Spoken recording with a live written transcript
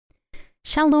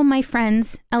Shalom, my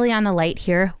friends. Eliana Light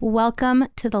here. Welcome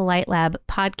to the Light Lab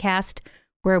podcast,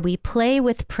 where we play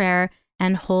with prayer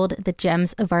and hold the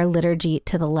gems of our liturgy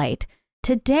to the light.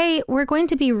 Today, we're going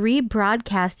to be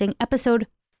rebroadcasting episode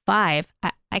 5.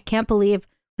 I can't believe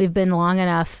we've been long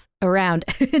enough around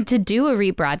to do a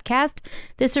rebroadcast.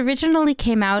 This originally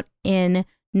came out in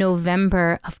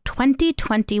November of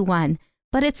 2021,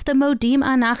 but it's the Modim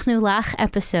Anachnu Lach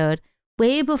episode,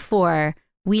 way before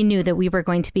we knew that we were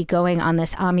going to be going on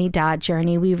this Amidah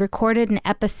journey. We recorded an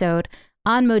episode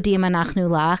on Modim Anachnu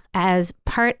Lach as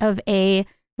part of a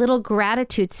little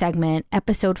gratitude segment.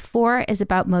 Episode 4 is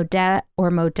about Modeh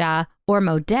or Modah or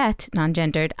Modet,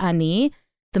 non-gendered, Ani,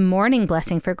 the morning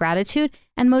blessing for gratitude.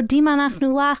 And Modim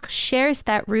Anachnu Lach shares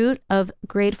that root of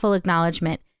grateful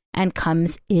acknowledgement and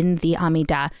comes in the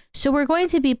Amidah. So we're going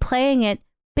to be playing it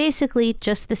basically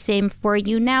just the same for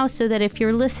you now, so that if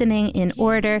you're listening in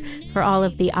order for all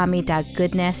of the Amidah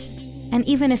goodness, and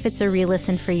even if it's a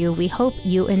re-listen for you, we hope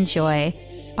you enjoy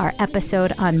our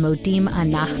episode on Modim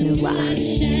Anachnu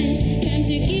Lach.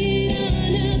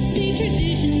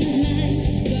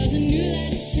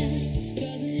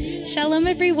 Shalom,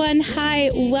 everyone.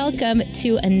 Hi, welcome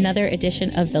to another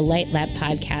edition of the Light Lab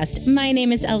podcast. My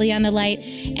name is Eliana Light,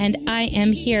 and I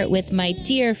am here with my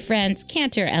dear friends,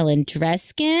 Cantor Ellen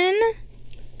Dreskin.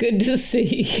 Good to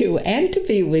see you and to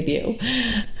be with you.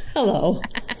 Hello.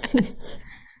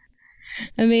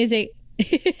 Amazing.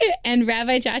 And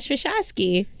Rabbi Joshua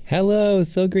Shasky. Hello.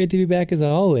 So great to be back as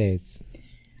always.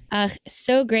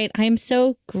 So great. I'm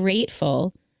so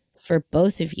grateful for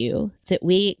both of you that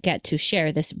we get to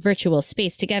share this virtual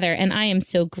space together. And I am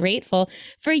so grateful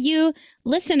for you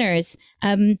listeners.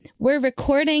 We're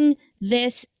recording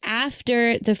this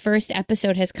after the first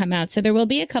episode has come out, so there will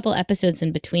be a couple episodes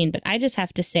in between, but I just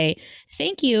have to say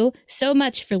thank you so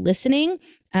much for listening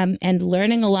and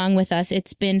learning along with us.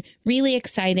 It's been really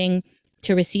exciting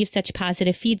to receive such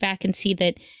positive feedback and see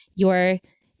that you're,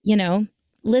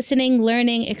 listening,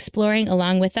 learning, exploring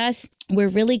along with us. We're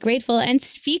really grateful. And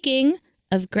speaking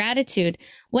of gratitude,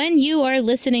 when you are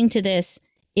listening to this,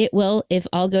 it will, if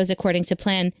all goes according to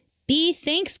plan, be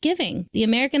Thanksgiving, the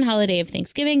American holiday of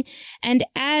Thanksgiving. And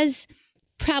as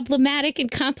problematic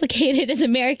and complicated as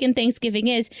American Thanksgiving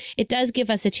is, it does give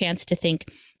us a chance to think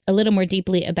a little more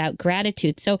deeply about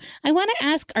gratitude. So I want to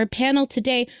ask our panel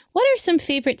today, what are some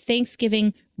favorite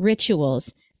Thanksgiving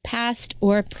rituals, past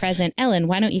or present? Ellen,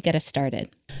 why don't you get us started?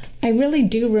 I really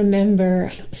do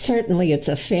remember, certainly it's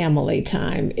a family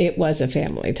time. It was a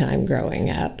family time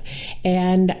growing up.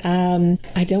 And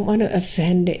I don't want to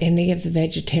offend any of the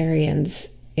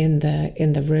vegetarians in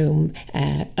the room,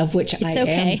 of which I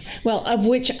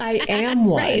am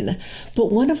one. Right.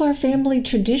 But one of our family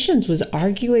traditions was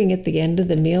arguing at the end of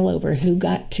the meal over who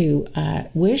got to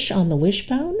wish on the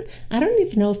wishbone. I don't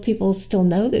even know if people still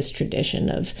know this tradition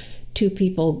of two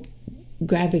people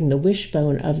grabbing the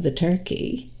wishbone of the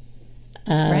turkey.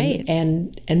 Right.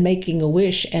 And making a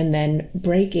wish and then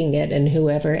breaking it, and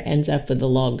whoever ends up with the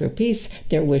longer piece,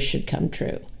 their wish should come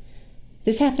true.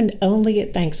 This happened only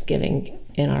at Thanksgiving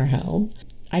in our home.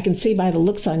 I can see by the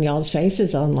looks on y'all's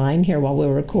faces online here while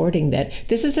we're recording that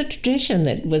this is a tradition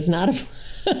that was not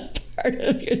a part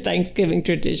of your Thanksgiving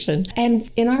tradition. And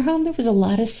in our home, there was a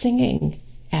lot of singing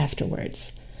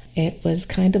afterwards. It was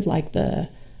kind of like the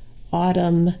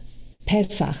autumn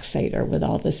Pesach Seder with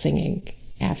all the singing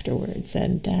afterwards,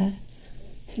 and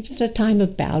just a time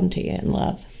of bounty and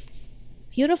love.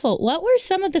 Beautiful. What were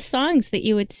some of the songs that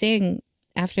you would sing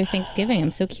after Thanksgiving? I'm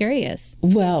so curious.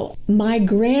 Well, my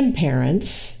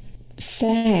grandparents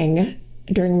sang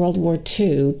during World War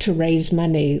II to raise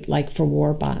money, like for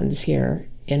war bonds here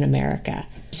in America.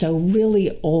 So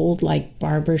really old, like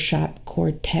barbershop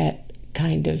quartet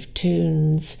kind of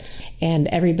tunes, and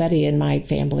everybody in my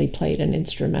family played an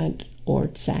instrument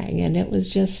or sang, and it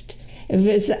was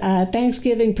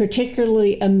Thanksgiving,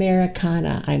 particularly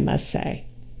Americana, I must say.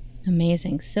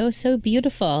 Amazing. So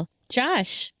beautiful.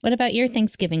 Josh, what about your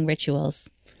Thanksgiving rituals?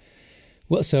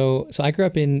 Well, so I grew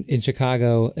up in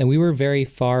Chicago, and we were very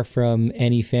far from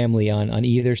any family on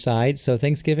either side. So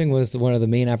Thanksgiving was one of the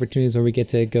main opportunities where we get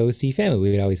to go see family.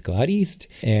 We would always go out east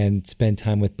and spend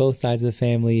time with both sides of the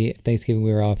family. Thanksgiving,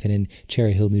 we were often in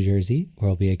Cherry Hill, New Jersey, where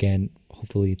I'll be again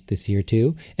hopefully this year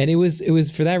too. And it was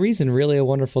for that reason really a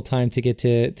wonderful time to get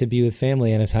to be with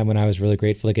family, and a time when I was really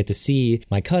grateful to get to see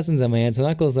my cousins and my aunts and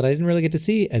uncles that I didn't really get to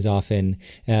see as often.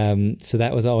 So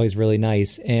that was always really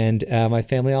nice. And my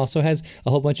family also has a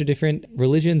whole bunch of different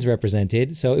religions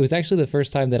represented. So it was actually the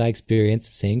first time that I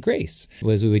experienced saying grace.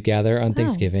 Was we would gather on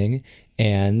Thanksgiving,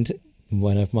 and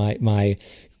one of my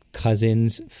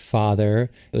cousin's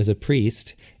father was a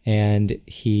priest, and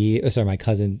my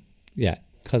cousin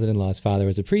cousin-in-law's father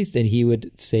was a priest, and he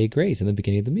would say grace in the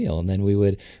beginning of the meal. And then we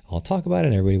would all talk about it,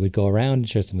 and everybody would go around and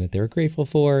share something that they were grateful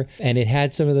for. And it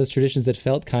had some of those traditions that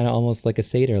felt kind of almost like a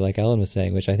Seder, like Ellen was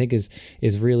saying, which I think is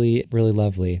really, really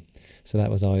lovely. So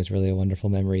that was always really a wonderful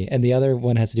memory. And the other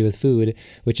one has to do with food,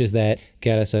 which is that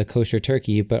get us a kosher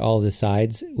turkey, but all the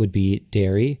sides would be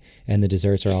dairy, and the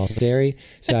desserts are also dairy.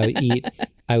 So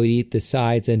I would eat the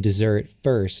sides and dessert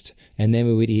first, and then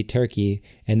we would eat turkey.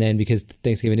 And then because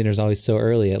Thanksgiving dinner is always so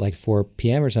early at like 4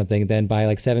 p.m. or something, then by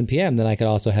like 7 p.m., then I could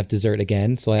also have dessert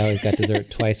again. So I always got dessert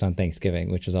twice on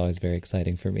Thanksgiving, which was always very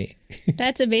exciting for me.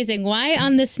 That's amazing. Why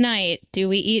on this night do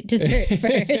we eat dessert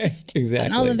first? Exactly.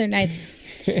 On all other nights.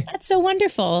 That's so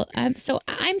wonderful. So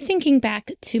I'm thinking back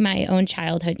to my own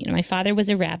childhood. You know, my father was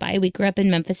a rabbi. We grew up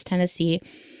in Memphis, Tennessee,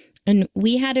 and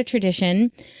we had a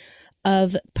tradition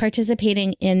of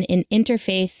participating in an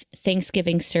interfaith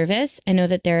Thanksgiving service. I know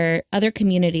that there are other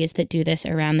communities that do this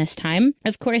around this time.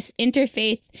 Of course,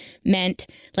 interfaith meant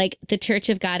like the Church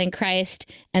of God in Christ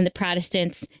and the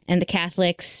Protestants and the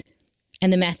Catholics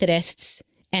and the Methodists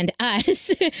and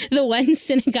us, the one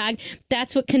synagogue.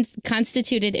 That's what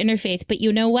constituted interfaith. But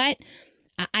you know what?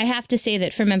 I have to say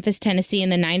that for Memphis, Tennessee in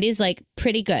the 90s, like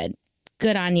pretty good.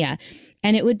 Good on ya.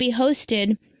 And it would be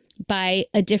hosted by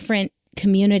a different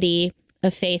community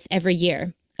of faith every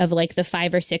year, of like the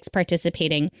 5 or 6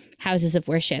 participating houses of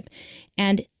worship.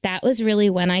 And that was really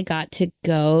when I got to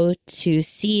go to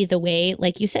see the way,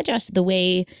 like you said, Josh, the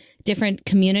way different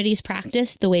communities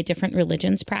practiced, the way different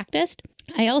religions practiced.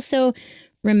 I also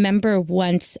remember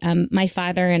once my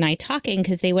father and I talking,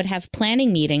 because they would have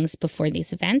planning meetings before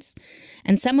these events.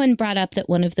 And someone brought up that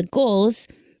one of the goals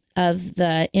of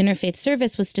the interfaith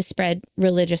service was to spread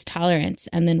religious tolerance.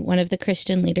 And then one of the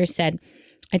Christian leaders said,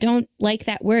 I don't like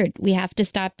that word. We have to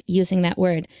stop using that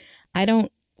word. I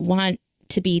don't want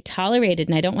to be tolerated,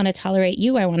 and I don't want to tolerate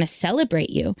you. I want to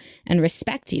celebrate you and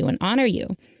respect you and honor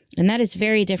you. And that is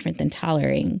very different than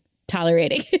tolerating.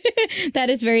 That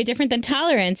is very different than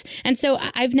tolerance. And so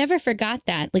I've never forgot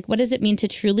that. Like, what does it mean to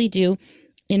truly do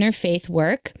interfaith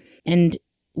work and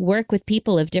work with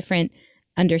people of different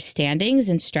understandings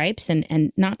and stripes,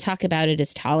 and not talk about it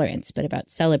as tolerance, but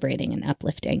about celebrating and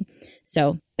uplifting.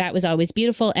 So that was always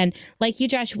beautiful. And like you,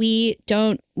 Josh, we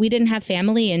didn't have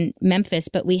family in Memphis,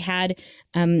 but we had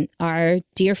our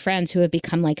dear friends who have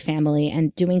become like family,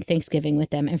 and doing Thanksgiving with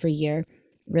them every year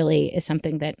really is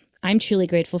something that I'm truly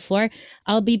grateful for.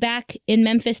 I'll be back in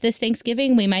Memphis this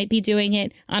Thanksgiving. We might be doing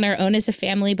it on our own as a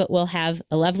family, but we'll have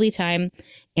a lovely time.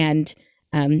 And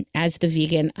as the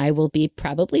vegan, I will be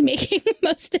probably making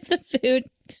most of the food.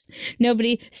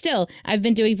 I've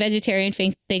been doing vegetarian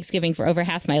Thanksgiving for over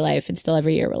half my life. And still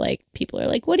every year people are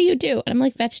like, what do you do? And I'm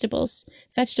like, vegetables.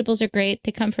 Vegetables are great.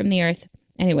 They come from the earth.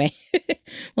 Anyway,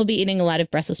 we'll be eating a lot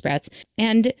of Brussels sprouts.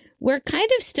 And we're kind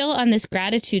of still on this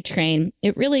gratitude train.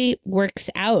 It really works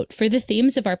out for the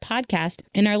themes of our podcast.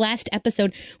 In our last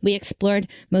episode, we explored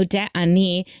Modeh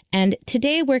Ani, and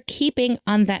today we're keeping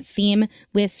on that theme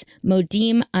with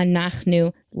Modim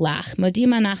Anachnu Lach. Modim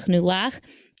Anachnu Lach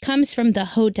comes from the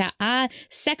Hoda'ah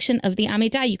section of the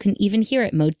Amidah. You can even hear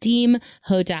it, Modim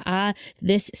Hoda'ah,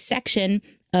 this section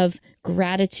of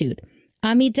gratitude.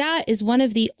 Amidah is one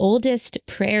of the oldest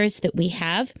prayers that we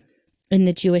have in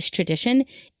the Jewish tradition.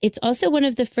 It's also one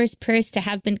of the first prayers to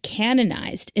have been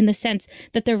canonized, in the sense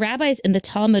that the rabbis in the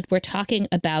Talmud were talking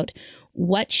about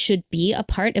what should be a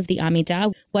part of the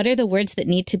Amidah, what are the words that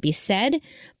need to be said,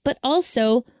 but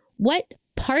also what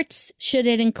parts should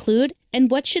it include, and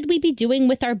what should we be doing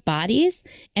with our bodies,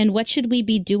 and what should we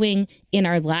be doing in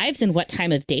our lives, and what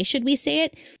time of day should we say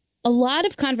it. A lot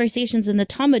of conversations in the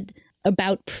Talmud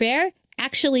about prayer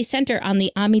actually center on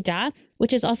the Amidah,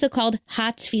 which is also called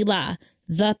HaTfilah,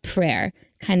 the prayer,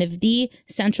 kind of the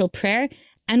central prayer.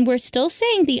 And we're still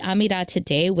saying the Amidah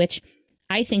today, which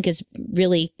I think is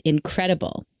really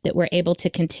incredible that we're able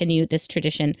to continue this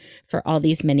tradition for all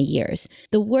these many years.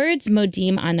 The words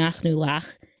Modim Anachnu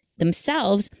Lach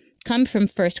themselves come from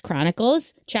 1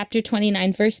 Chronicles, chapter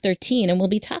 29, verse 13. And we'll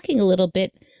be talking a little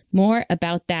bit more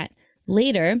about that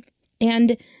later.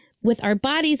 And with our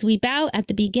bodies, we bow at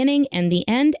the beginning and the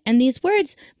end. And these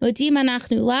words, Modim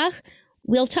Anachnu Lach,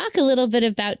 we'll talk a little bit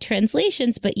about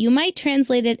translations, but you might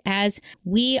translate it as,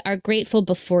 we are grateful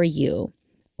before you,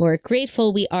 or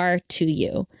grateful we are to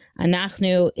you.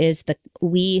 Anachnu is the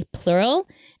we plural,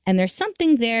 and there's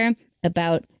something there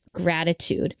about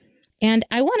gratitude. And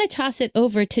I want to toss it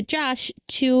over to Josh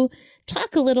to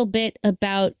talk a little bit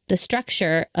about the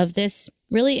structure of this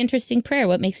really interesting prayer.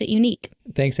 What makes it unique?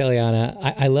 Thanks,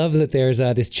 Eliana. I love that there's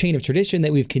this chain of tradition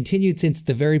that we've continued since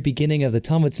the very beginning of the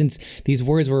Talmud, since these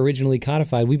words were originally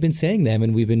codified. We've been saying them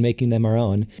and we've been making them our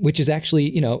own, which is actually,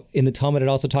 in the Talmud, it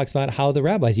also talks about how the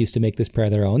rabbis used to make this prayer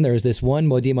their own. There's this one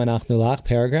Modim anachnu lach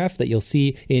paragraph that you'll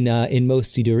see in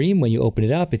most Sidurim when you open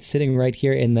it up. It's sitting right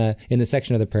here in the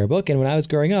section of the prayer book. And when I was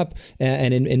growing up,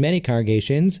 and in many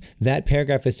congregations, that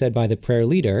paragraph is said by the prayer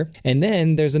leader. And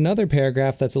then there's another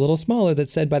paragraph that's a little smaller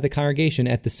that's said by the congregation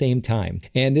at the same time.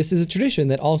 And this is a tradition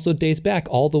that also dates back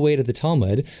all the way to the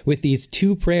Talmud, with these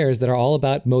two prayers that are all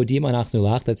about Modim anachnu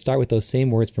lach, that start with those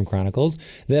same words from Chronicles,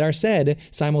 that are said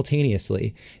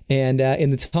simultaneously. And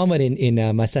in the Talmud, in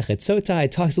Masechet Sotah,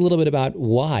 it talks a little bit about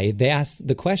why. They ask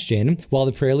the question, while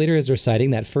the prayer leader is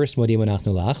reciting that first Modim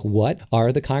anachnu lach, what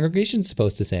are the congregations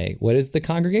supposed to say? What is the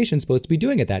congregation supposed to be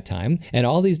doing at that time? And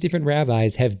all these different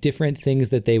rabbis have different things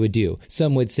that they would do.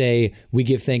 Some would say, we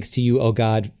give thanks to you, O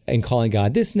God, and calling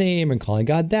God this name and calling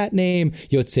God that name,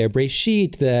 Yotzer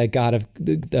Breshit, the God of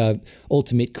the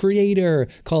ultimate creator,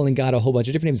 calling God a whole bunch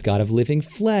of different names, God of living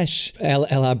flesh, El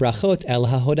HaBrachot, El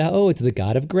HaHodaot, the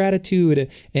God of gratitude.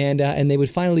 And they would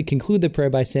finally conclude the prayer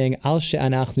by saying, Al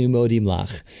she'anachnu modim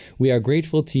lach. We are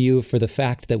grateful to you for the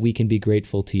fact that we can be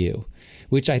grateful to you,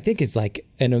 which I think is like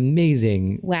an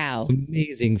amazing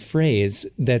phrase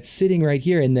that's sitting right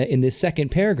here in this second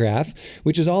paragraph,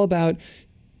 which is all about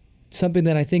something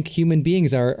that I think human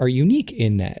beings are unique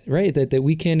in that, right? That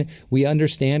we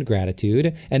understand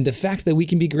gratitude, and the fact that we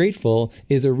can be grateful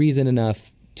is a reason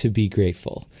enough to be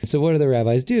grateful. So what do the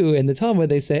rabbis do? In the Talmud,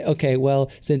 they say, okay, well,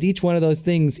 since each one of those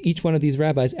things, each one of these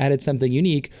rabbis added something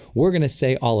unique, we're going to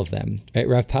say all of them, right?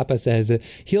 Rav Papa says,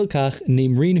 Hilkach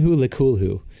nimrinhu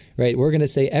lekulhu. Right? We're going to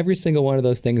say every single one of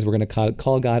those things. We're going to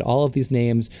call God all of these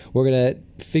names. We're going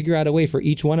to figure out a way for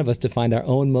each one of us to find our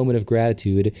own moment of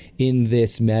gratitude in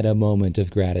this meta moment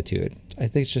of gratitude. I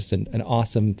think it's just an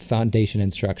awesome foundation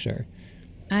and structure.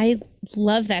 I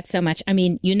love that so much. I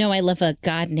mean, I love a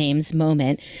God names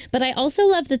moment, but I also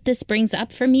love that this brings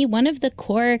up for me one of the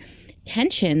core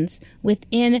tensions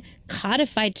within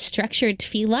codified structured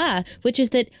tefillah, which is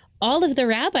that all of the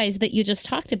rabbis that you just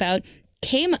talked about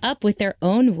came up with their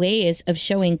own ways of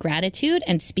showing gratitude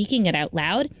and speaking it out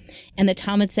loud. And the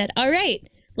Talmud said, all right,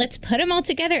 let's put them all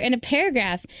together in a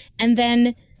paragraph and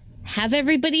then have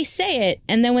everybody say it.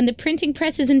 And then when the printing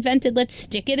press is invented, let's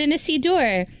stick it in a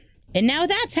siddur. And now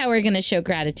that's how we're going to show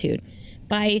gratitude.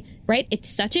 Right? It's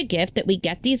such a gift that we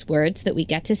get these words that we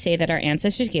get to say that our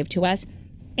ancestors gave to us.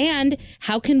 And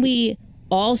how can we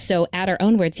also add our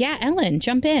own words? Yeah, Ellen,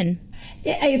 jump in.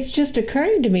 It's just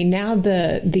occurring to me now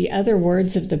the other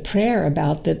words of the prayer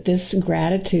about that this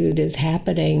gratitude is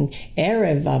happening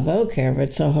Erev Vavoker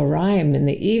V'Tzoharayim, in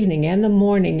the evening and the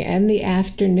morning and the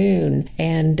afternoon,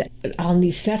 and on the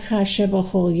Secha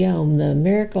Shebachol Yom, the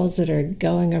miracles that are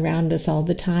going around us all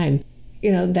the time.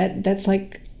 That's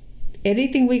like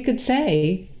anything we could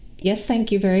say. Yes,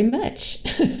 thank you very much.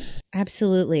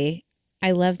 Absolutely. I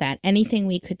love that. Anything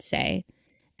we could say.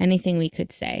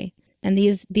 And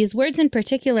these words in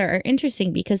particular are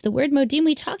interesting because the word modim,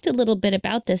 we talked a little bit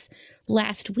about this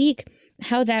last week,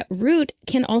 how that root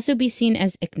can also be seen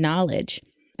as acknowledge.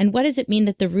 And what does it mean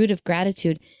that the root of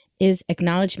gratitude is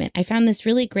acknowledgement? I found this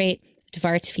really great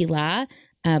Dvar Tefillah,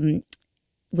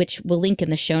 which we'll link in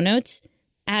the show notes,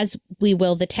 as we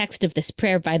will the text of this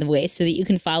prayer, by the way, so that you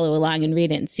can follow along and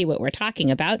read it and see what we're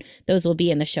talking about. Those will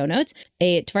be in the show notes.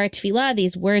 A Dvar Tefillah,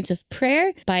 these words of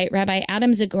prayer by Rabbi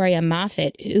Adam Zagoria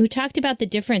Moffat, who talked about the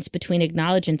difference between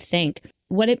acknowledge and thank,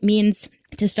 what it means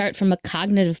to start from a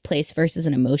cognitive place versus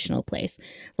an emotional place.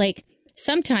 Like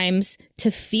sometimes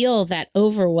to feel that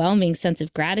overwhelming sense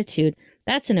of gratitude,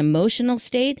 that's an emotional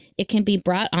state. It can be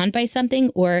brought on by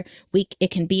something, or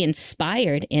it can be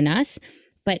inspired in us.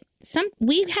 But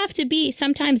we have to be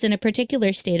sometimes in a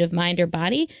particular state of mind or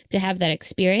body to have that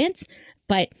experience.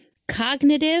 But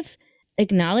cognitive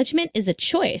acknowledgement is a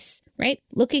choice, right?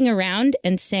 Looking around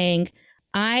and saying,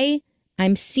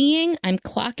 I'm seeing, I'm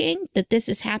clocking that this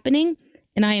is happening,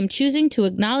 and I am choosing to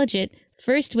acknowledge it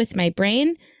first with my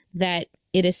brain, that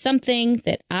it is something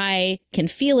that I can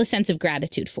feel a sense of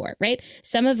gratitude for, right?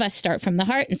 Some of us start from the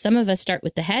heart and some of us start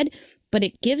with the head, but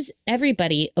it gives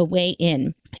everybody a way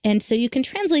in. And so you can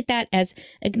translate that as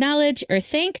acknowledge or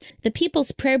thank. The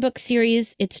People's Prayer Book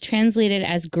series, it's translated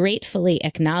as gratefully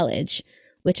acknowledge,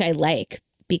 which I like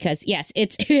because, yes,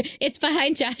 it's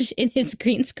behind Josh in his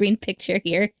green screen picture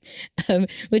here,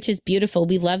 which is beautiful.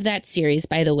 We love that series,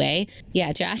 by the way.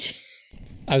 Yeah, Josh.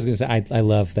 I was going to say, I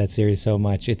love that series so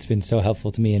much. It's been so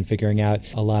helpful to me in figuring out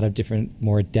a lot of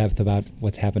more depth about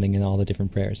what's happening in all the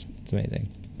different prayers. It's amazing.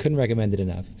 couldn't recommend it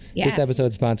enough. Yeah. This episode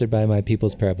is sponsored by my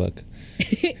People's Prayer Book.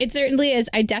 It certainly is.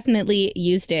 I definitely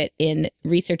used it in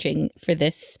researching for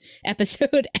this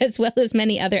episode, as well as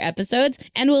many other episodes.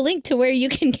 And we'll link to where you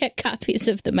can get copies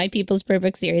of the My People's Prayer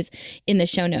Book series in the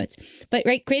show notes. But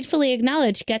right, Gratefully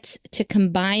Acknowledge gets to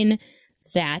combine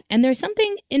that. And there's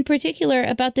something in particular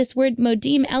about this word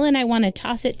Modim. Ellen, I want to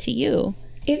toss it to you.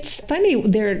 It's funny,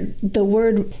 the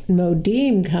word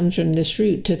Modim comes from this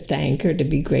root, to thank or to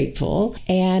be grateful,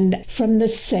 and from the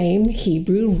same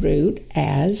Hebrew root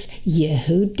as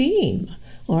Yehudim,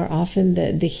 or often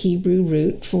the Hebrew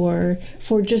root for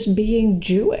just being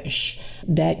Jewish,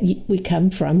 that we come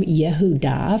from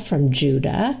Yehudah, from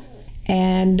Judah.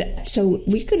 And so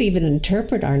we could even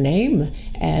interpret our name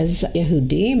as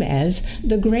Yehudim as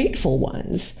the grateful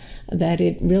ones, that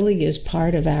it really is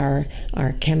part of our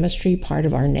chemistry, part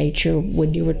of our nature.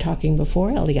 When you were talking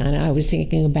before, Eliana, I was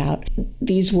thinking about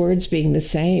these words being the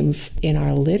same in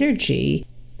our liturgy.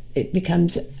 It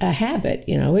becomes a habit,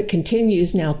 it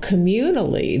continues now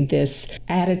communally, this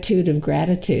attitude of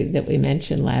gratitude that we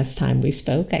mentioned last time we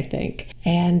spoke, I think.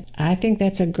 And I think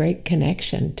that's a great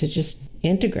connection to just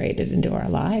integrate it into our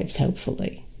lives,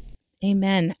 hopefully.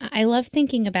 Amen. I love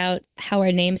thinking about how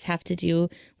our names have to do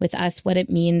with us, what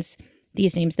it means,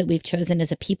 these names that we've chosen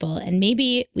as a people. And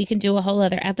maybe we can do a whole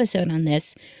other episode on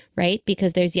this, right?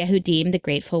 Because there's Yehudim, the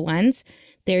grateful ones.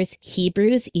 There's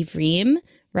Hebrews, Ivrim,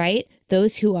 right?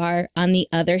 Those who are on the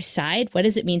other side. What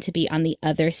does it mean to be on the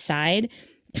other side?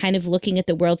 Kind of looking at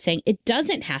the world saying it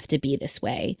doesn't have to be this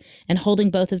way, and holding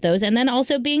both of those. And then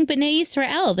also being B'nai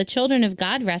Yisrael, the children of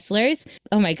God, wrestlers.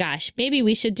 Oh my gosh, maybe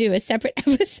we should do a separate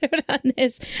episode on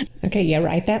this. Okay, yeah,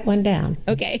 write that one down.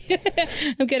 Okay,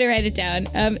 I'm going to write it down.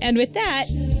 And with that,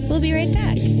 we'll be right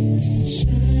back.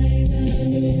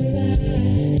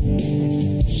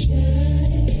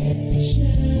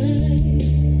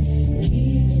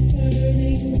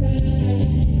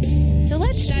 So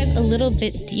let's dive a little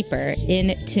bit deeper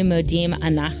into Modim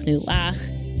Anachnu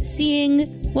Lach,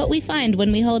 seeing what we find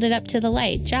when we hold it up to the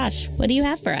light. Josh, what do you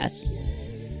have for us?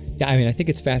 Yeah, I mean, I think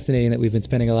it's fascinating that we've been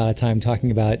spending a lot of time talking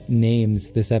about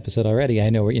names this episode already. I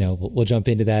know we'll jump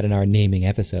into that in our naming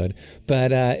episode,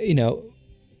 but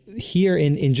here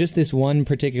in just this one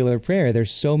particular prayer,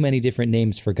 there's so many different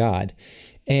names for God,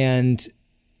 and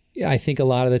I think a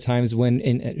lot of the times when,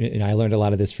 and I learned a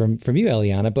lot of this from you,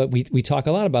 Eliana, but we talk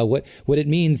a lot about what it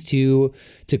means to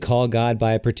call God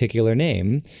by a particular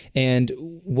name, and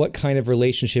what kind of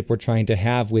relationship we're trying to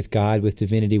have with God, with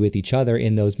divinity, with each other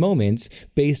in those moments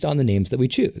based on the names that we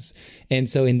choose. And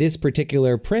so in this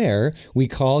particular prayer, we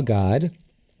call God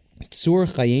Tzur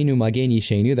Chayenu Magen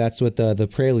Yishenu. That's what the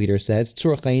prayer leader says.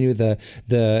 Tzur Chayenu,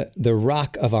 the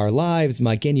rock of our lives.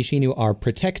 Magen Yishenu, our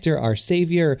protector, our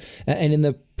savior. And in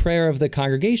the prayer of the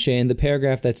congregation, the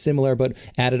paragraph that's similar but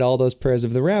added all those prayers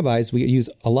of the rabbis, we use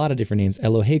a lot of different names.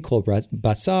 Elohei Kol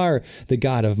Basar, the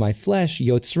God of my flesh.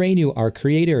 Yotzreinu, our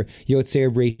creator.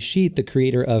 Yotzer Breshit, the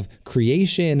creator of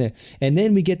creation. And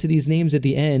then we get to these names at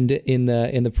the end in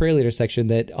the prayer leader section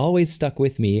that always stuck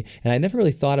with me, and I never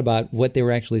really thought about what they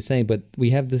were actually saying, but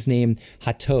we have this name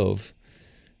Hatov,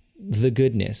 the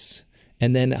goodness.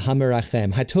 And then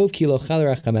Hamerachem, Hatov Kilo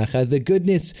Chalerachamecha, the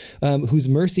goodness whose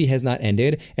mercy has not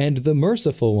ended, and the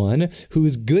merciful one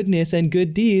whose goodness and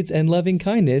good deeds and loving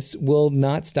kindness will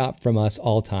not stop from us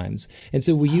all times. And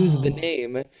so we use the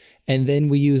name, and then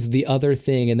we use the other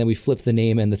thing, and then we flip the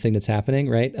name and the thing that's happening,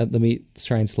 right? Let me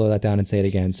try and slow that down and say it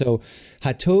again. So,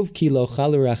 Hatov Kilo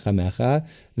Chalerachamecha,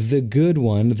 the good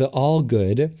one, the all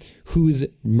good, whose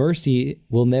mercy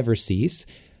will never cease.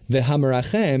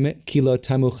 V'hamarachem kilo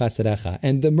tamu chasadecha,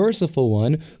 and the merciful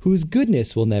one whose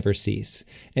goodness will never cease.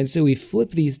 And so we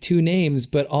flip these two names,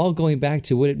 but all going back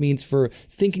to what it means for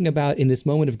thinking about in this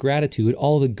moment of gratitude,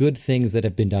 all the good things that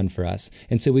have been done for us.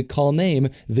 And so we call name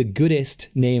the goodest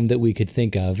name that we could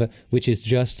think of, which is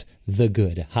just the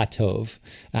good, Hatov.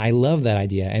 I love that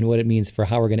idea and what it means for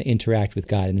how we're going to interact with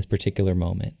God in this particular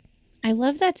moment. I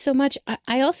love that so much.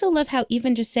 I also love how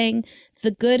even just saying the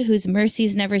good whose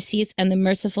mercies never cease and the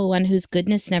merciful one whose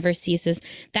goodness never ceases,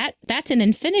 that's an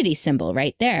infinity symbol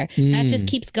right there. That just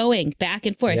keeps going back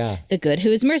and forth. Yeah. The good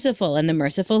who is merciful and the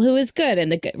merciful who is good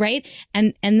and the good, right?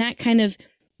 And that kind of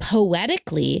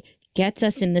poetically gets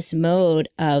us in this mode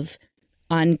of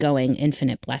ongoing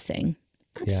infinite blessing.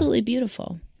 Absolutely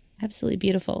beautiful. Absolutely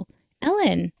beautiful.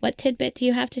 Ellen, what tidbit do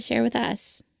you have to share with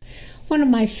us? One of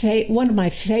my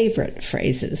favorite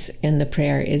phrases in the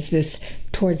prayer is this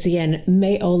towards the end,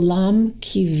 Me'olam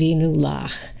kivinu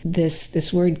lach.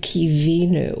 This word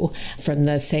kivinu from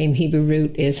the same Hebrew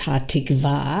root is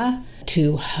hatikva,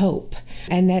 to hope.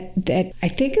 And that I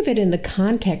think of it in the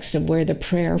context of where the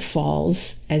prayer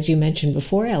falls, as you mentioned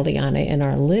before, Eliana, in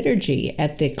our liturgy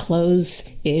at the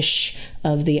close-ish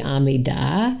of the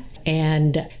Amidah,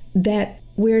 and that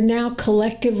we're now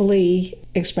collectively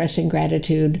expressing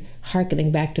gratitude,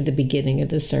 hearkening back to the beginning of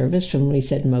the service from when we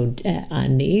said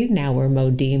Ani, now we're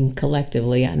Modim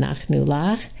collectively, Anachnu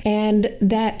Lach, and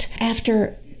that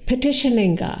after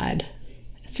petitioning God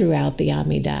throughout the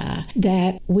Amidah,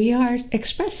 that we are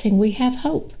expressing we have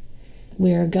hope.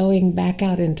 We are going back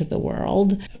out into the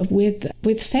world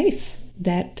with faith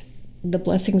that the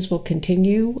blessings will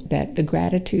continue, that the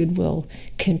gratitude will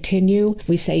continue.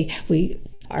 We say we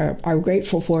are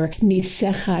grateful for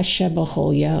Nisecha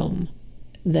Shebachol Yom,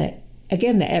 that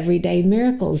again, the everyday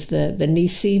miracles, the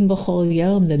Nisim B'chol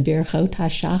Yom, the Birchot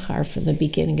HaShachar from the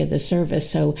beginning of the service.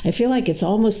 So I feel like it's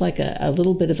almost like a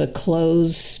little bit of a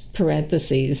close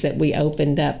parentheses that we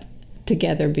opened up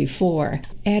together before.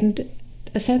 And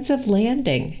a sense of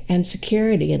landing and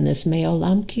security in this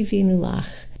Me'olam Kivinu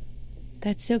Lach.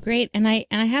 That's so great. And I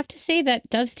have to say that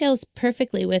dovetails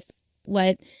perfectly with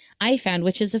what I found,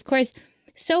 which is, of course,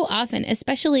 so often,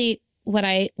 especially what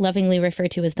I lovingly refer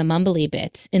to as the mumbly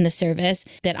bits in the service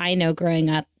that I know growing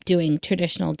up doing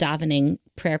traditional davening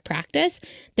prayer practice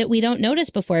that we don't notice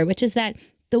before, which is that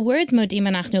the words Modim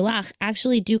Anachnu Lach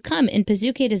actually do come in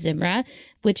Pezukei de Zimra,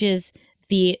 which is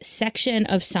the section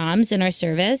of Psalms in our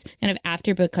service, kind of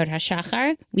after Birchot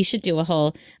HaShachar. We should do a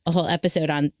whole episode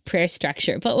on prayer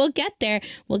structure, but we'll get there.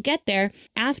 We'll get there.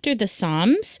 After the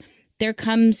Psalms, there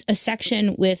comes a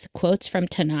section with quotes from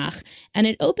Tanakh, and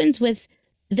it opens with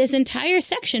this entire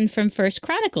section from First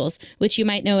Chronicles, which you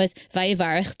might know as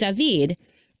Vayivarech David.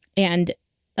 And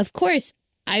of course,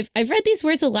 I've read these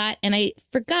words a lot, and I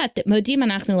forgot that Modim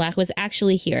Anachnu Lach was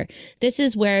actually here. This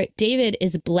is where David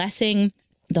is blessing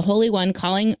the Holy One,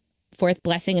 calling forth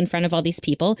blessing in front of all these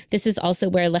people. This is also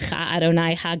where Lecha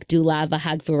Adonai Hagdula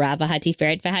v'Hagvura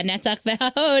v'Hatiferet v'Hanetzach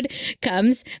v'Hahod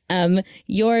comes.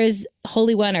 Yours,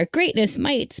 Holy One, our greatness,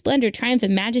 might, splendor, triumph,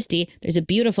 and majesty. There's a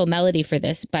beautiful melody for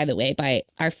this, by the way, by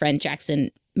our friend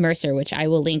Jackson Mercer, which I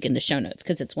will link in the show notes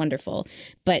because it's wonderful.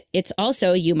 But it's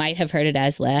also, you might have heard it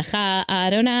as Lecha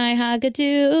Adonai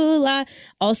Hagadula,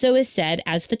 also is said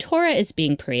as the Torah is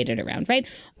being paraded around, right?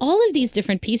 All of these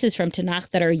different pieces from Tanakh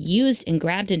that are used and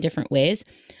grabbed in different ways.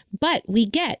 But we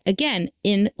get, again,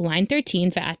 in line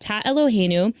 13, Ve'ata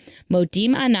Eloheinu,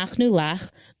 Modim Anachnu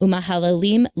Lach,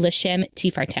 Umahalalim L'Shem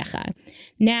Tifartecha.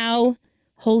 Now,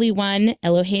 Holy One,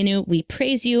 Eloheinu, we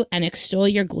praise you and extol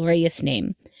your glorious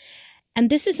name. And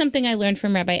this is something I learned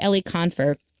from Rabbi Eli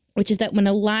Confer, which is that when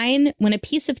a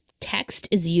piece of text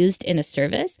is used in a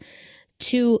service,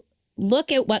 to look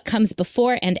at what comes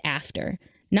before and after,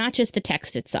 not just the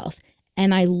text itself.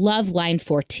 And I love line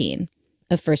 14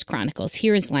 of First Chronicles.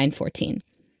 Here is line 14.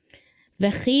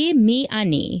 V'chi mi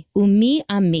ani umi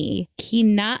ami ki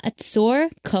na atzor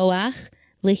koach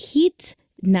lehit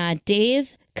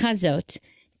nadev kazot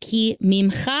ki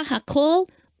mimcha hakol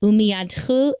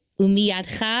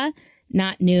umiyadcha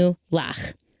Natnu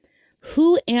Lach.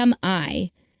 Who am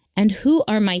I and who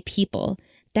are my people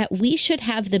that we should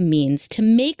have the means to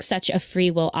make such a free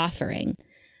will offering?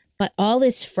 But all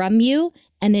is from you,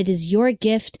 and it is your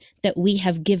gift that we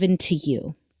have given to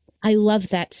you. I love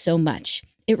that so much.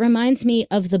 It reminds me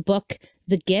of the book,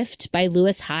 The Gift by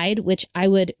Lewis Hyde, which I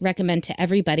would recommend to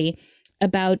everybody,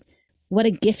 about what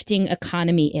a gifting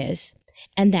economy is,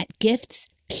 and that gifts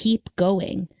keep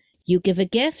going. You give a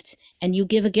gift and you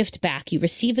give a gift back. You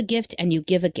receive a gift and you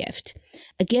give a gift.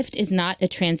 A gift is not a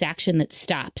transaction that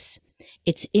stops.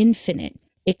 It's infinite.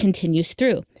 It continues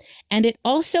through. And it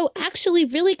also actually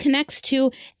really connects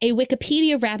to a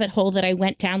Wikipedia rabbit hole that I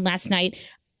went down last night.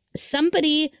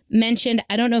 Somebody mentioned,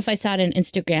 I don't know if I saw it on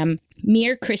Instagram,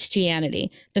 mere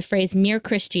Christianity, the phrase mere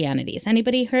Christianity. Has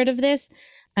anybody heard of this?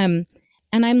 And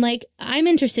I'm like, I'm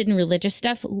interested in religious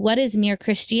stuff. What is mere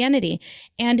Christianity?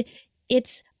 And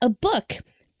it's a book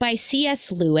by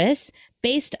C.S. Lewis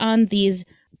based on these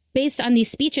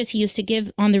speeches he used to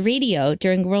give on the radio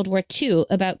during World War II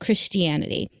about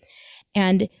Christianity.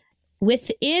 And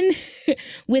within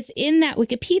that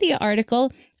Wikipedia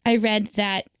article, I read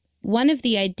that one of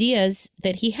the ideas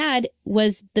that he had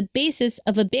was the basis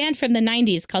of a band from the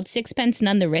 90s called Sixpence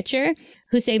None the Richer,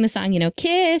 who sang the song,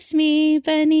 Kiss Me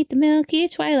Beneath the Milky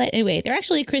Twilight. Anyway, they're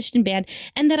actually a Christian band.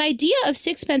 And that idea of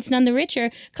Sixpence None the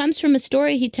Richer comes from a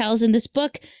story he tells in this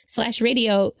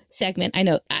book/radio segment. I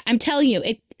know, I'm telling you,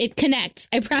 it connects,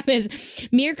 I promise.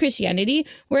 Mere Christianity,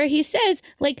 where he says,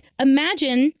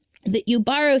 imagine that you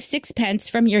borrow sixpence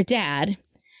from your dad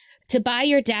to buy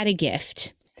your dad a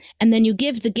gift. And then you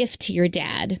give the gift to your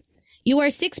dad. You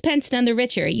are 6 pence none the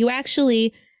richer. You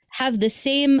actually have the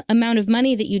same amount of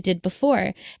money that you did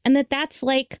before. And that's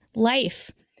like life.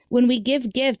 When we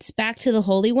give gifts back to the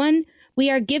Holy One, we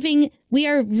are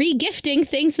re-gifting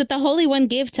things that the Holy One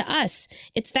gave to us.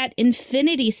 It's that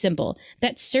infinity symbol,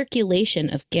 that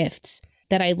circulation of gifts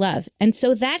that I love. And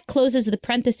so that closes the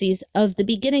parentheses of the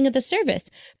beginning of the service,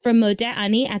 from Modeh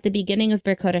Ani at the beginning of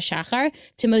Birkot HaShachar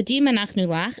to Modim Anachnu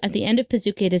Lach at the end of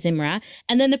Pezukei de Zimra.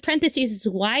 And then the parentheses is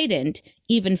widened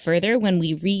even further when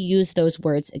we reuse those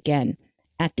words again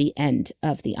at the end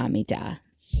of the Amidah.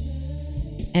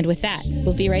 And with that,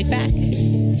 we'll be right back.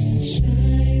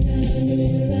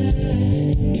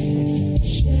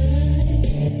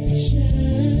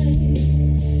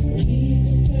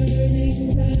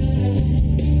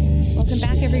 Welcome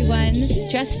back, everyone.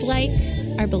 Just like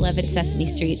our beloved Sesame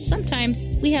Street, sometimes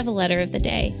we have a letter of the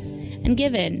day. And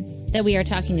given that we are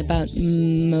talking about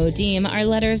Modim, our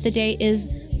letter of the day is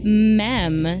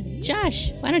Mem.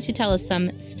 Josh, why don't you tell us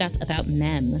some stuff about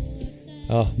Mem?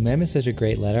 Oh, Mem is such a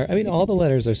great letter. I mean, all the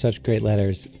letters are such great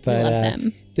letters, but I love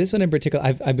them. This one in particular,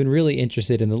 I've been really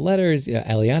interested in the letters. You know,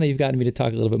 Eliana, you've gotten me to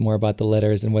talk a little bit more about the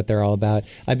letters and what they're all about.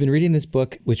 I've been reading this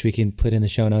book, which we can put in the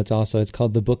show notes also. It's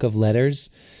called The Book of Letters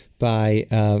by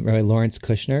Rabbi Lawrence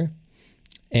Kushner.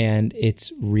 And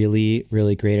it's really,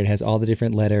 really great. It has all the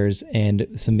different letters and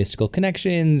some mystical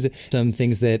connections, some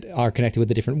things that are connected with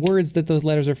the different words that those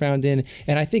letters are found in.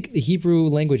 And I think the Hebrew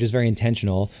language is very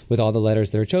intentional with all the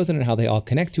letters that are chosen and how they all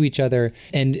connect to each other.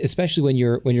 And especially when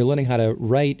you're learning how to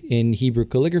write in Hebrew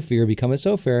calligraphy or become a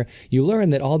sofer, you learn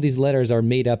that all these letters are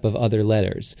made up of other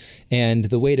letters. And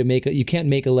the way to you can't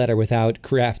make a letter without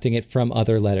crafting it from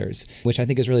other letters, which I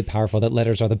think is really powerful, that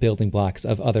letters are the building blocks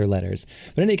of other letters.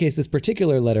 But in any case, this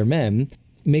particular letter Mem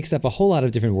makes up a whole lot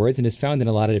of different words and is found in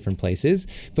a lot of different places.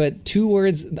 But two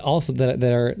words also that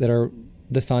are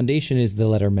the foundation is the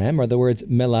letter Mem are the words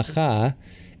melacha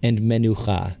and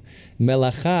menucha.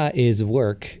 Melacha is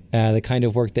work, the kind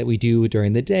of work that we do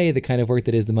during the day, the kind of work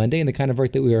that is the mundane, the kind of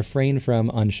work that we refrain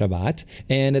from on Shabbat.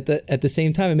 And at the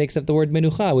same time, it makes up the word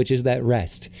menucha, which is that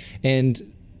rest.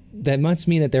 And that must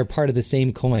mean that they're part of the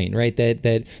same coin, right? That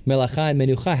melacha and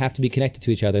menucha have to be connected to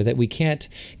each other, that we can't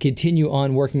continue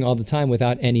on working all the time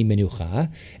without any menucha.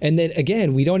 And that,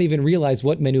 again, we don't even realize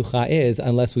what menucha is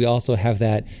unless we also have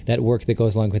that work that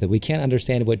goes along with it. We can't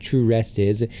understand what true rest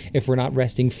is if we're not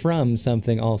resting from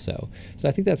something also. So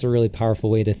I think that's a really powerful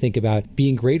way to think about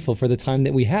being grateful for the time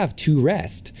that we have to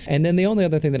rest. And then the only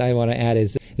other thing that I want to add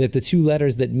is that the two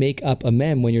letters that make up a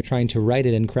mem when you're trying to write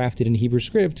it and craft it in Hebrew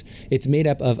script, it's made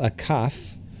up of a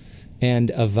kaf and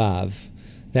a vav.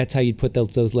 That's how you'd put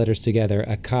those letters together,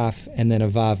 a kaf and then a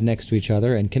vav next to each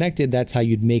other and connected. That's how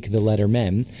you'd make the letter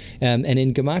mem. And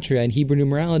in gematria, in Hebrew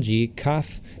numerology,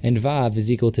 kaf and vav is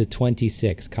equal to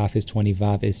 26. Kaf is 20,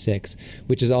 vav is 6,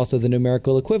 which is also the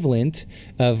numerical equivalent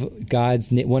of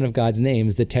one of God's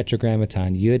names, the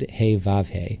tetragrammaton, Yud, He, Vav,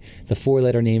 He. The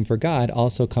four-letter name for God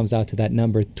also comes out to that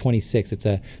number 26. It's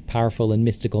a powerful and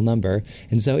mystical number.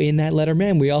 And so in that letter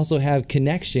mem, we also have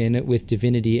connection with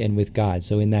divinity and with God.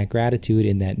 So in that gratitude,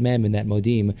 in that mem, in that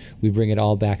modim, we bring it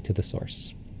all back to the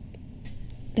source.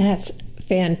 That's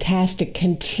fantastic.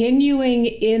 Continuing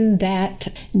in that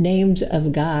names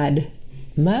of God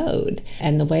mode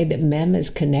and the way that mem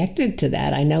is connected to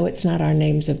that. I know it's not our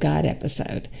names of God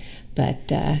episode,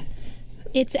 but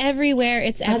it's everywhere.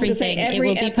 It's everything. It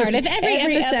will be part of every episode.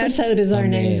 Every episode is our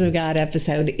names of God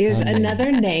episode.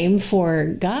 Another name for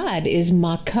God is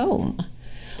makom,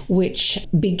 which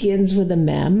begins with a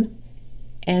mem,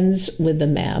 ends with a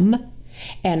mem,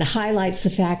 and highlights the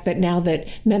fact that now that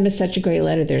mem is such a great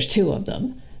letter, there's two of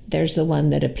them. There's the one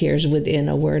that appears within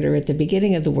a word or at the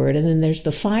beginning of the word, and then there's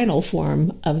the final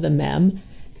form of the mem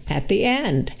at the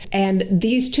end. And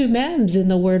these two mems in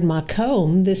the word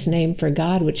makom, this name for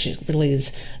God, which really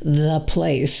is the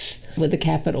place with a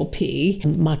capital P,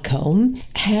 makom,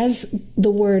 has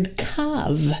the word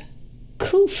kav,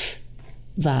 kuf,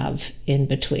 vav in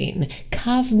between.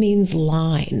 Kav means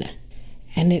line.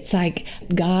 And it's like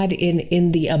God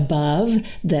in the above,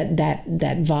 that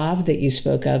vav that you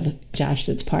spoke of, Josh,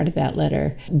 that's part of that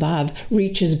letter, vav,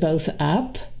 reaches both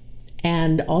up,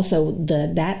 and also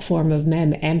that form of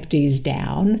mem empties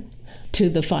down to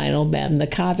the final mem. The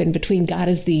kav in between. God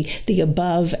is the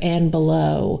above and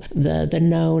below, the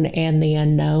known and the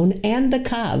unknown, and the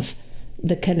kav,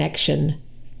 the connection,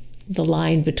 the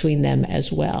line between them as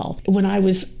well. When I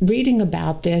was reading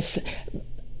about this,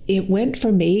 it went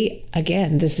for me,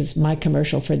 again, this is my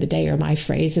commercial for the day, or my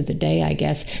phrase of the day, I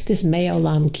guess, this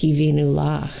me'olam kivinu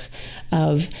lach,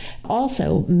 of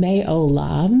also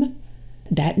me'olam,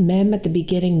 that mem at the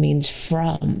beginning means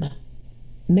from.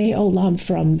 Me'olam,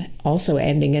 from also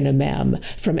ending in a mem,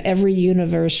 from every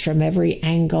universe, from every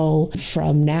angle,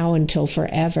 from now until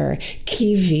forever.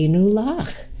 Kivinu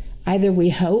lach. Either we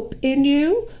hope in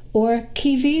you or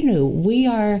kivinu.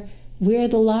 We're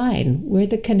the line. We're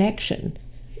the connection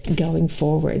going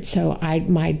forward. So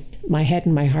my head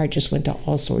and my heart just went to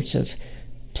all sorts of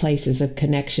places of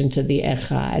connection to the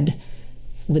Echad,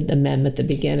 with the mem at the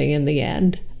beginning and the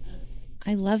end.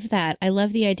 I love that. I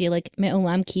love the idea, like,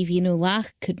 me'olam kivinu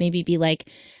lach could maybe be like,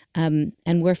 and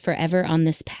we're forever on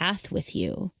this path with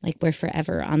you. Like, we're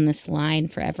forever on this line,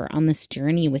 forever on this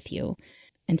journey with you.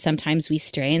 And sometimes we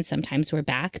stray and sometimes we're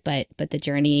back, but the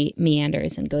journey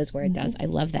meanders and goes where it does. I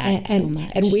love that so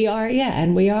much. And we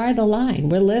are the line.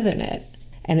 We're living it.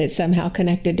 And it's somehow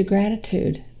connected to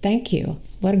gratitude. Thank you.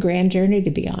 What a grand journey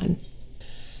to be on.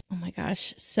 Oh my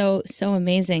gosh. So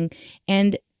amazing.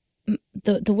 And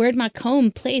the word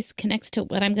makom, place, connects to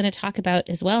what I'm going to talk about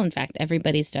as well. In fact,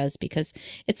 everybody's does, because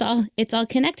it's all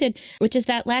connected, which is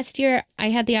that last year I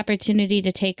had the opportunity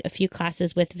to take a few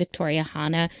classes with Victoria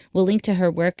Hanna. We'll link to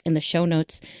her work in the show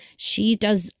notes. She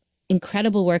does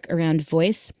incredible work around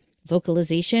voice,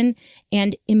 vocalization,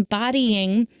 and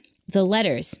embodying the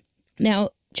letters.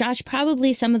 Now, Josh,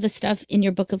 probably some of the stuff in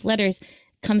your book of letters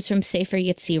comes from Sefer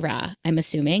Yetzirah, I'm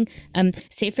assuming.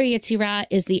 Sefer Yetzirah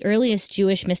is the earliest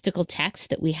Jewish mystical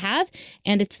text that we have,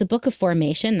 and it's the book of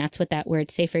formation. That's what that word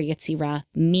Sefer Yetzirah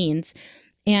means.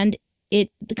 And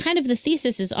the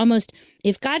thesis is almost,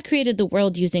 if God created the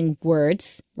world using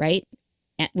words, right?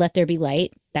 Let there be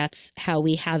light. That's how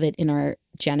we have it in our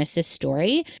Genesis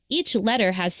story. Each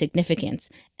letter has significance,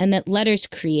 and that letters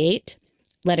create,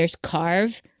 letters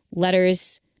carve,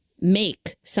 letters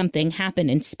make something happen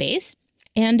in space.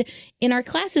 And in our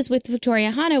classes with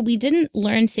Victoria Hanna, we didn't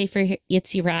learn Sefer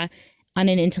Yetzirah on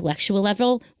an intellectual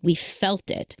level. We felt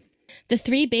it. The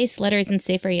three base letters in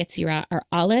Sefer Yetzirah are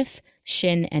Aleph,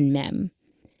 Shin, and Mem.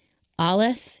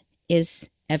 Aleph is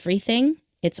everything.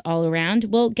 It's all around.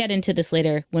 We'll get into this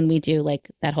later when we do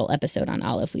like that whole episode on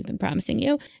Aleph we've been promising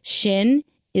you. Shin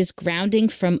is grounding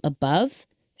from above,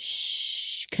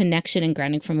 connection and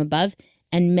grounding from above.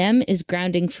 And Mem is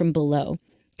grounding from below,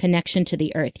 connection to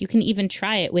the earth. You can even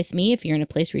try it with me if you're in a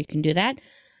place where you can do that.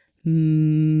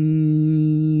 And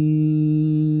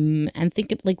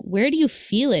think of, like, where do you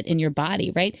feel it in your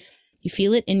body, right? You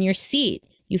feel it in your seat.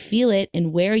 You feel it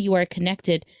in where you are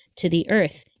connected to the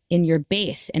earth, in your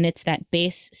base. And it's that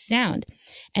base sound.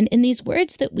 And in these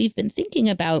words that we've been thinking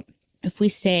about, if we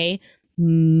say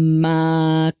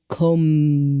makom,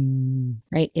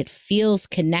 right? It feels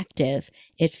connective.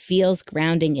 It feels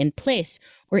grounding in place.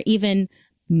 Or even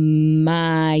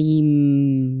mayim,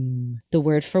 the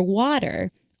word for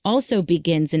water, also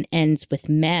begins and ends with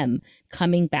mem,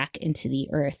 coming back into the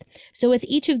earth. So with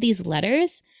each of these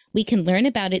letters, we can learn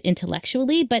about it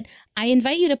intellectually, but I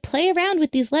invite you to play around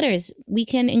with these letters. We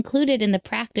can include it in the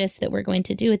practice that we're going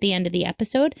to do at the end of the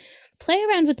episode. Play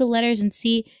around with the letters and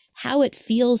see how it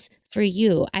feels for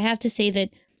you. I have to say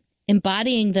that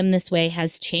embodying them this way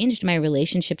has changed my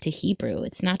relationship to Hebrew.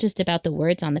 It's not just about the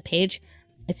words on the page.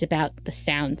 It's about the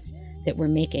sounds that we're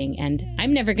making. And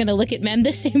I'm never going to look at Mem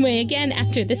the same way again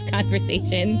after this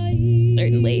conversation,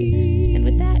 certainly. And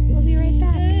with that, we'll be right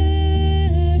back.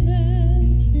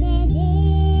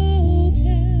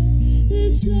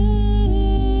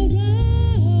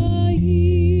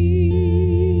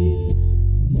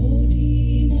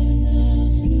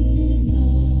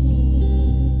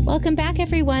 Welcome back,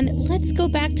 everyone. Let's go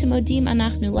back to Modim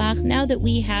Anachnu Lach. Now that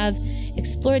we have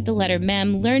explored the letter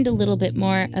Mem, learned a little bit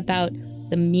more about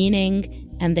the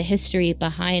meaning and the history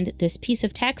behind this piece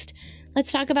of text,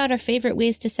 let's talk about our favorite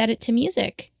ways to set it to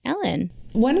music. Ellen.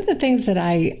 One of the things that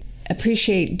I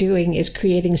appreciate doing is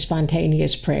creating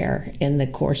spontaneous prayer in the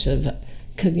course of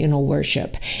communal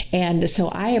worship. And so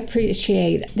I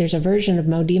appreciate, there's a version of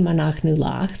Modim Anachnu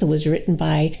Lach that was written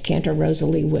by Cantor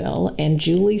Rosalie Will and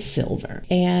Julie Silver.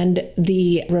 And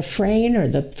the refrain, or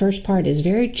the first part, is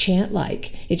very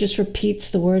chant-like. It just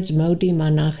repeats the words Modim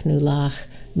Anachnu Lach,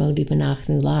 Modim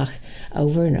Anachnu Lach,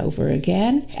 over and over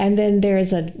again. And then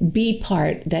there's a B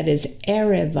part that is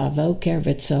Erev Avoker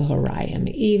V'Tzoharayim,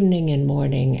 evening and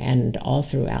morning and all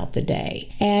throughout the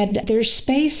day. And there's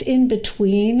space in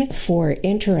between for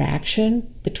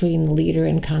interaction between leader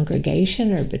and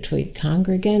congregation or between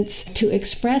congregants to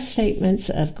express statements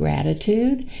of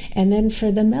gratitude, and then for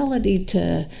the melody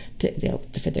for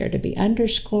there to be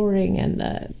underscoring and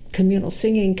the communal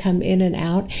singing come in and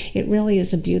out. It really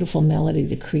is a beautiful melody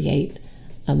to create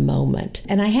a moment.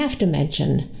 And I have to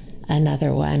mention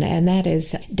another one, and that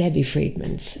is Debbie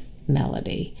Friedman's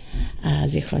melody,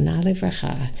 Zichrona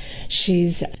Livracha.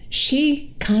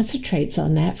 She concentrates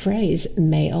on that phrase,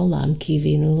 Me'olam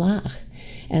kivinu lach.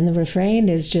 And the refrain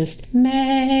is just,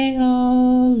 Me'olam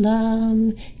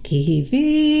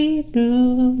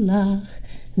kivinu lach,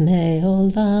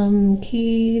 Me'olam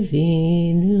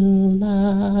kivinu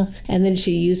lach. And then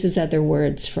she uses other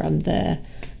words from the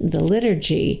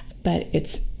liturgy, but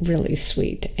it's really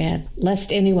sweet. And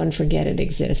lest anyone forget it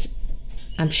exists,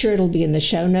 I'm sure it'll be in the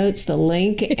show notes, the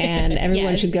link, and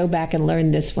everyone should go back and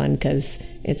learn this one because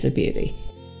it's a beauty.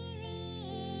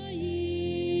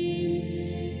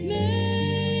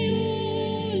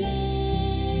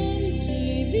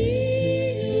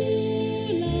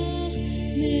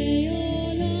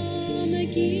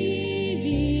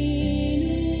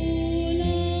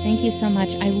 Thank you so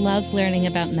much. I love learning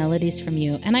about melodies from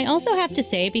you. And I also have to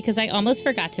say, because I almost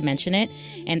forgot to mention it,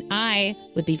 and I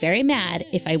would be very mad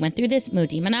if I went through this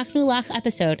Modim Anachnu Lach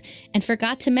episode and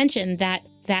forgot to mention that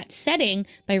setting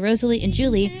by Rosalie and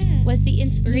Julie was the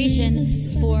inspiration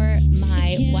for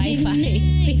my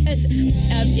Wi-Fi. Because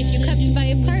if you come to my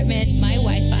apartment, my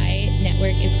Wi-Fi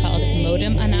network is called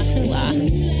Modim Anachnu Lach,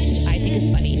 which I think is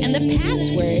funny. And the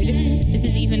password, this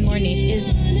is even more niche,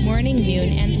 is morning,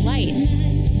 noon, and light,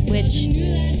 which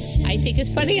I think is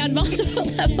funny on multiple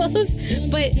levels.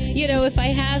 But, you know, if I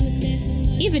have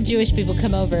even Jewish people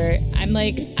come over, I'm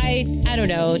like, I don't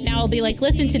know. Now I'll be like,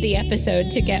 listen to the episode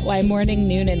to get why morning,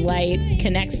 noon, and light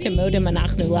connects to Modim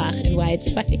Anachnu Lach and why it's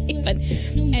funny. But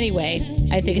anyway,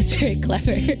 I think it's very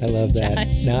clever. I love that.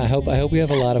 Josh. Now, I hope we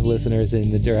have a lot of listeners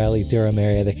in the Durham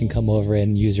area that can come over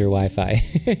and use your Wi-Fi.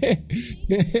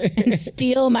 And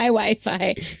steal my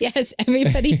Wi-Fi. Yes,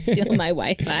 everybody steal my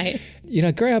Wi-Fi. You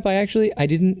know, growing up, I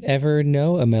didn't ever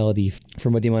know a melody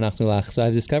from Modim Anachnu Lach. So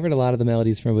I've discovered a lot of the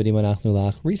melodies from Modim Anachnu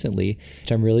Lach recently,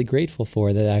 which I'm really grateful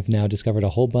for, that I've now discovered a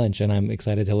whole bunch, and I'm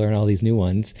excited to learn all these new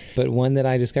ones. But one that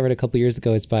I discovered a couple years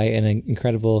ago is by an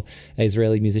incredible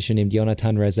Israeli musician named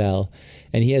Yonatan Razel.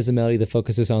 And he has a melody that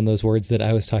focuses on those words that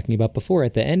I was talking about before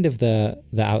at the end of the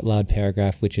out loud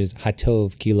paragraph, which is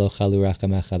Hatov ki lo chalu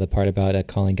rachamecha, the part about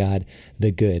calling God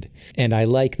the good. And I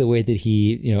like the way that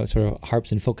he, you know, sort of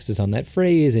harps and focuses on that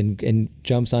phrase and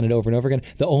jumps on it over and over again.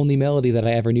 The only melody that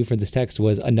I ever knew from this text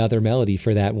was another melody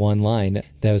for that one line.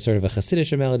 That was sort of a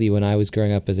Hasidic melody when I was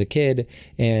growing up as a kid.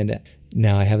 And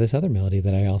now I have this other melody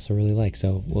that I also really like.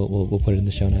 So we'll put it in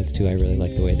the show notes too. I really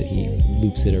like the way that he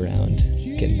loops it around,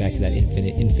 getting back to that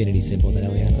infinity symbol that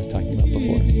Eliana was talking about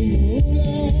before.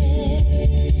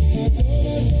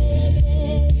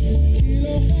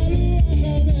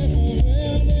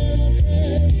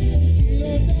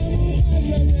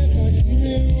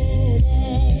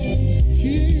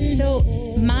 So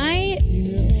my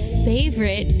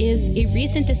favorite is a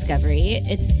recent discovery.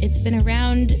 It's been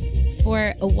around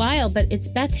for a while, but it's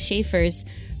Beth Schaefer's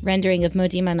rendering of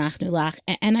Modim Anachnu Lach.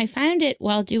 And I found it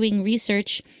while doing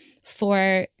research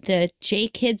for the J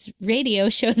Kids radio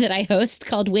show that I host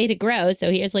called Way to Grow.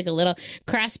 So here's like a little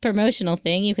cross promotional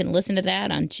thing. You can listen to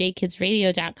that on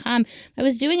jkidsradio.com. I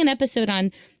was doing an episode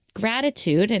on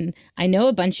gratitude, and I know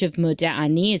a bunch of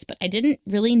moda'anis, but I didn't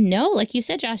really know, like you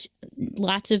said, Josh,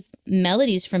 lots of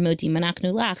melodies from Modim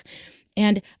Anachnu Lach.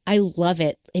 And I love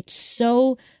it. It's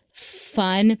so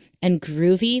fun and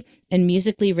groovy and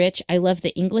musically rich. I love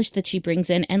the English that she brings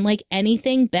in. And like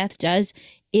anything Beth does,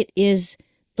 it is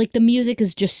like the music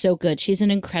is just so good. She's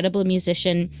an incredible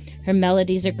musician. Her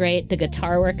melodies are great. The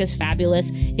guitar work is fabulous.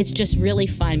 It's just really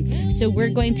fun. So we're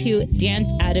going to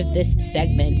dance out of this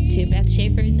segment to Beth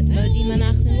Schaefer's Modim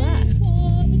Anachnu Lach.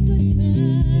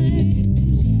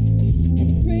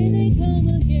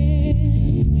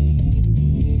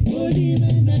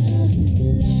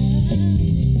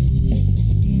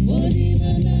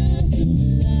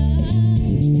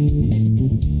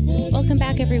 Welcome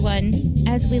back, everyone.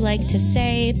 As we like to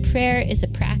say, prayer is a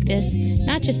practice,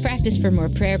 not just practice for more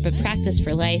prayer, but practice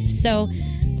for life. So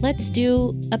let's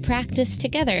do a practice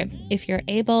together. If you're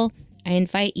able, I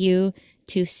invite you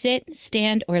to sit,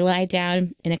 stand, or lie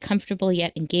down in a comfortable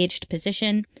yet engaged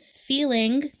position,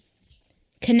 feeling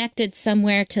connected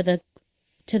somewhere to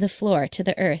the floor, to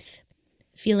the earth,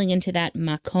 feeling into that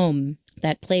makom,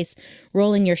 that place,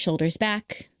 rolling your shoulders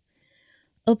back,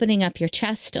 opening up your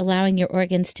chest, allowing your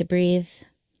organs to breathe,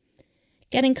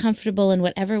 getting comfortable in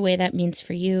whatever way that means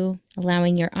for you,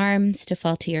 allowing your arms to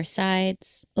fall to your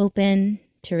sides, open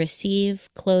to receive,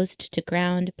 closed to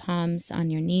ground, palms on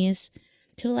your knees,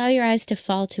 to allow your eyes to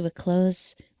fall to a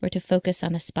close or to focus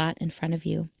on a spot in front of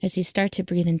you. As you start to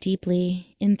breathe in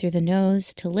deeply, in through the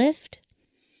nose to lift,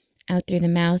 out through the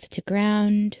mouth to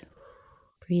ground,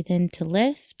 breathe in to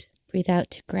lift, breathe out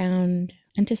to ground.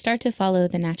 And to start to follow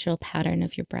the natural pattern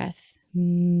of your breath.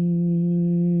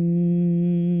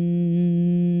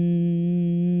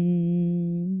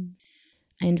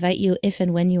 I invite you, if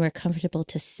and when you are comfortable,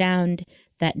 to sound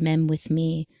that mem with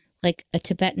me, like a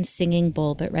Tibetan singing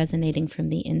bowl, but resonating from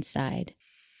the inside.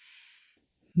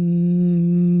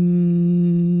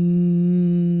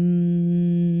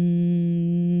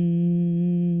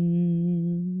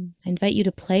 I invite you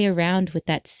to play around with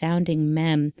that sounding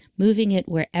mem, moving it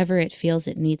wherever it feels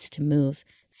it needs to move,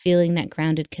 feeling that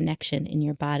grounded connection in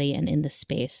your body and in the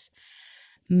space.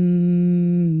 Modim.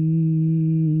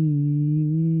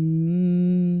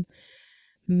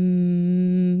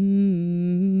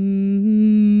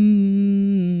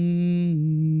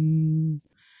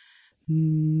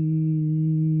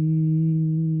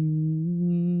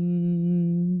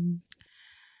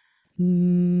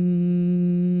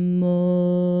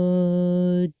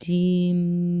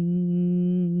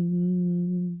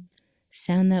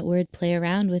 Sound that word, play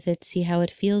around with it, see how it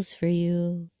feels for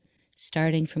you,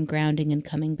 starting from grounding and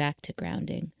coming back to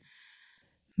grounding.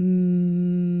 Modim.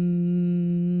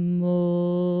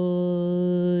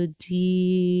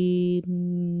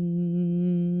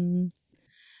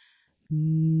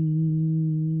 Modim.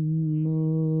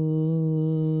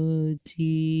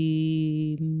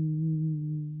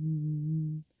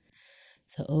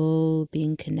 The O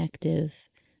being connective,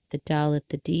 the Dalit,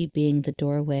 the D being the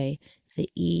doorway, the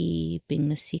E being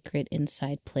the secret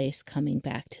inside place, coming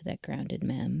back to that grounded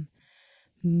mem.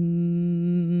 Modim.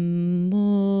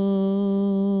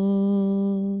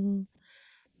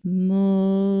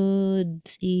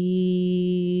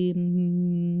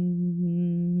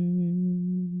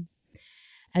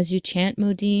 As you chant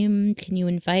Modim, can you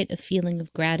invite a feeling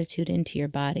of gratitude into your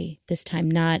body, this time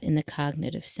not in the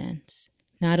cognitive sense?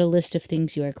 Not a list of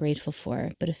things you are grateful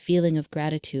for, but a feeling of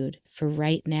gratitude for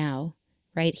right now,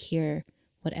 right here,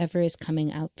 whatever is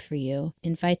coming out for you.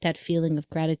 Invite that feeling of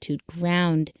gratitude,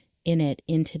 ground in it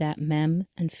into that mem,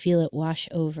 and feel it wash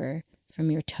over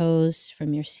from your toes,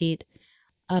 from your seat,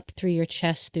 up through your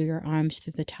chest, through your arms,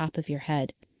 through the top of your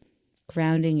head,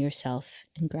 grounding yourself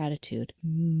in gratitude.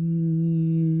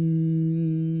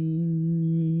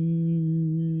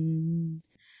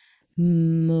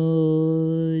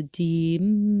 Modim.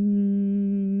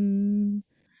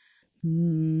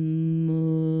 Modim.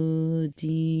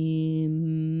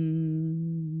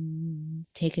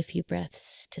 Take a few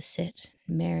breaths to sit,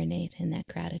 marinate in that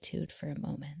gratitude for a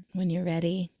moment. When you're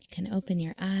ready, you can open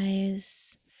your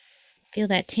eyes. Feel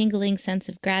that tingling sense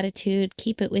of gratitude.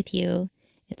 Keep it with you.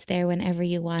 It's there whenever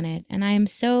you want it. And I am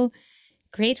so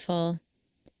grateful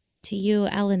to you,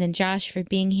 Ellen and Josh, for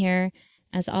being here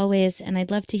as always. And I'd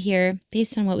love to hear,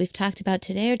 based on what we've talked about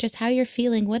today, or just how you're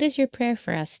feeling, what is your prayer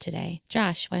for us today?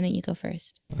 Josh, why don't you go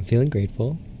first? I'm feeling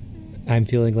grateful. I'm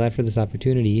feeling glad for this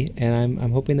opportunity, and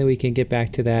I'm hoping that we can get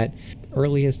back to that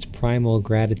earliest primal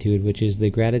gratitude, which is the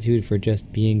gratitude for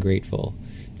just being grateful.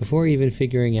 Before even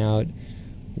figuring out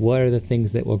what are the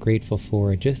things that we're grateful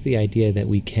for, just the idea that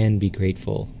we can be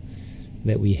grateful,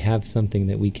 that we have something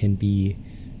that we can be,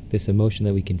 this emotion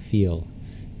that we can feel,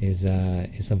 is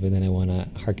something that I want to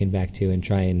harken back to and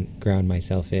try and ground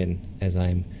myself in as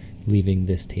I'm leaving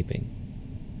this taping.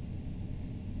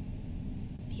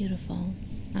 Beautiful.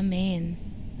 Amen.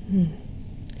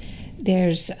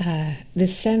 There's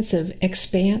this sense of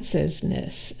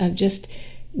expansiveness, of just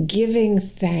giving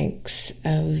thanks,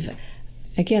 of,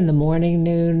 again, the morning,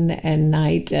 noon, and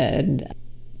night, and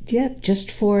just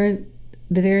for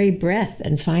the very breath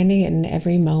and finding it in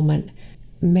every moment.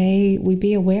 May we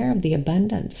be aware of the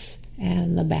abundance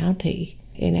and the bounty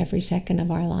in every second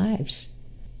of our lives.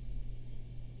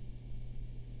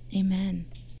 Amen.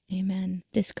 Amen.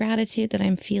 This gratitude that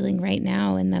I'm feeling right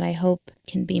now, and that I hope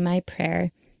can be my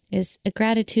prayer, is a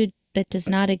gratitude that does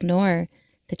not ignore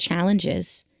the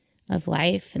challenges of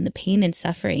life and the pain and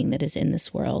suffering that is in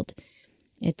this world.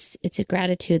 It's a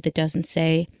gratitude that doesn't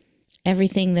say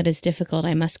everything that is difficult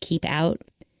I must keep out,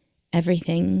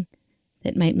 everything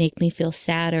that might make me feel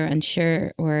sad or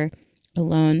unsure or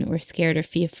alone or scared or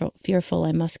fearful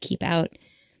I must keep out.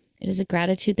 It is a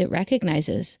gratitude that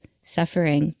recognizes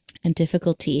suffering and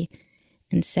difficulty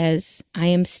and says, I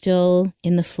am still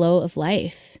in the flow of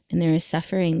life, and there is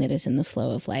suffering that is in the flow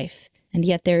of life, and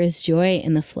yet there is joy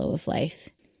in the flow of life.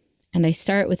 And I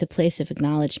start with a place of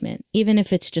acknowledgement, even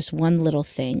if it's just one little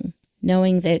thing,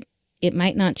 knowing that it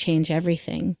might not change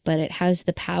everything, but it has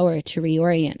the power to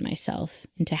reorient myself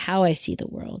into how I see the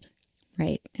world,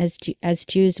 right? As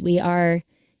Jews, we are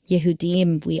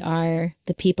Yehudim, we are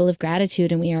the people of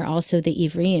gratitude, and we are also the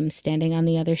Ivrim, standing on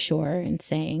the other shore and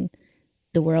saying,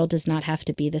 the world does not have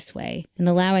to be this way, and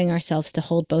allowing ourselves to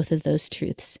hold both of those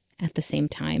truths at the same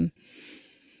time.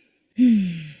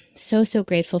 So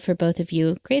grateful for both of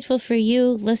you. Grateful for you,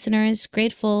 listeners.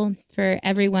 Grateful for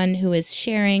everyone who is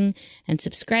sharing and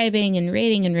subscribing and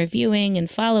rating and reviewing and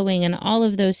following and all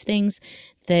of those things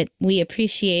that we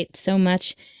appreciate so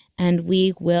much. And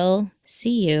we will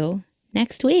see you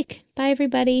next week. Bye,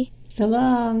 everybody. So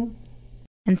long.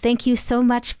 And thank you so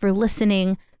much for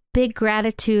listening. Big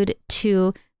gratitude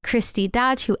to Christy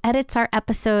Dodge, who edits our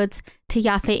episodes, to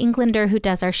Yafe Englander, who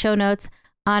does our show notes.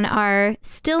 On our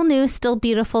still new, still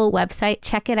beautiful website,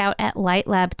 check it out at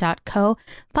lightlab.co.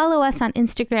 Follow us on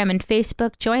Instagram and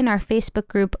Facebook. Join our Facebook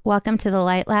group, Welcome to the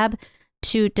Light Lab,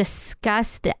 to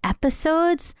discuss the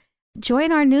episodes.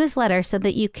 Join our newsletter so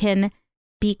that you can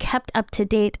be kept up to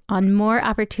date on more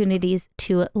opportunities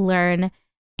to learn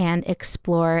and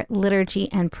explore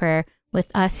liturgy and prayer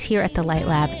with us here at the Light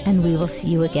Lab. And we will see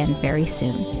you again very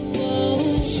soon.